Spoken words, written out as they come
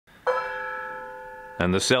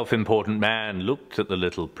And the self-important man looked at the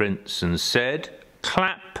little prince and said,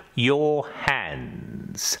 "Clap your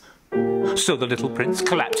hands." So the little prince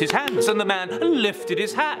clapped his hands, and the man lifted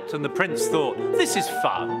his hat, and the prince thought, "This is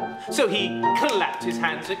fun." So he clapped his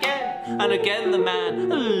hands again, and again the man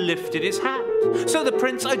lifted his hat. So the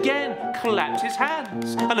prince again clapped his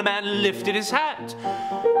hands, and the man lifted his hat.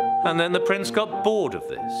 And then the prince got bored of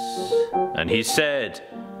this, and he said,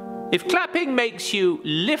 "If clapping makes you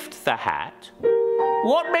lift the hat,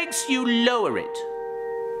 what makes you lower it?"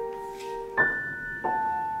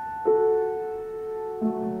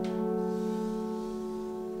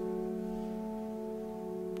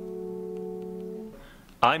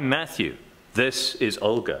 I'm Matthew. This is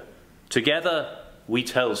Olga. Together, we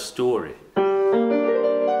tell story.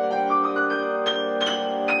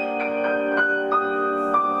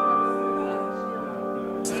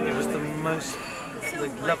 It was the most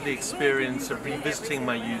lovely experience of revisiting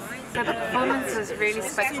my youth. So the performance was really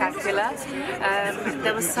spectacular.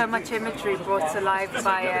 There was so much imagery brought to life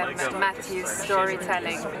by Matthew's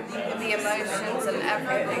storytelling. The emotions and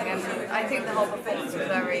everything, and I think the whole performance was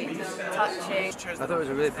very touching. I thought it was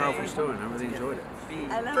a really powerful story and I really enjoyed it.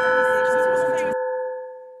 I love it.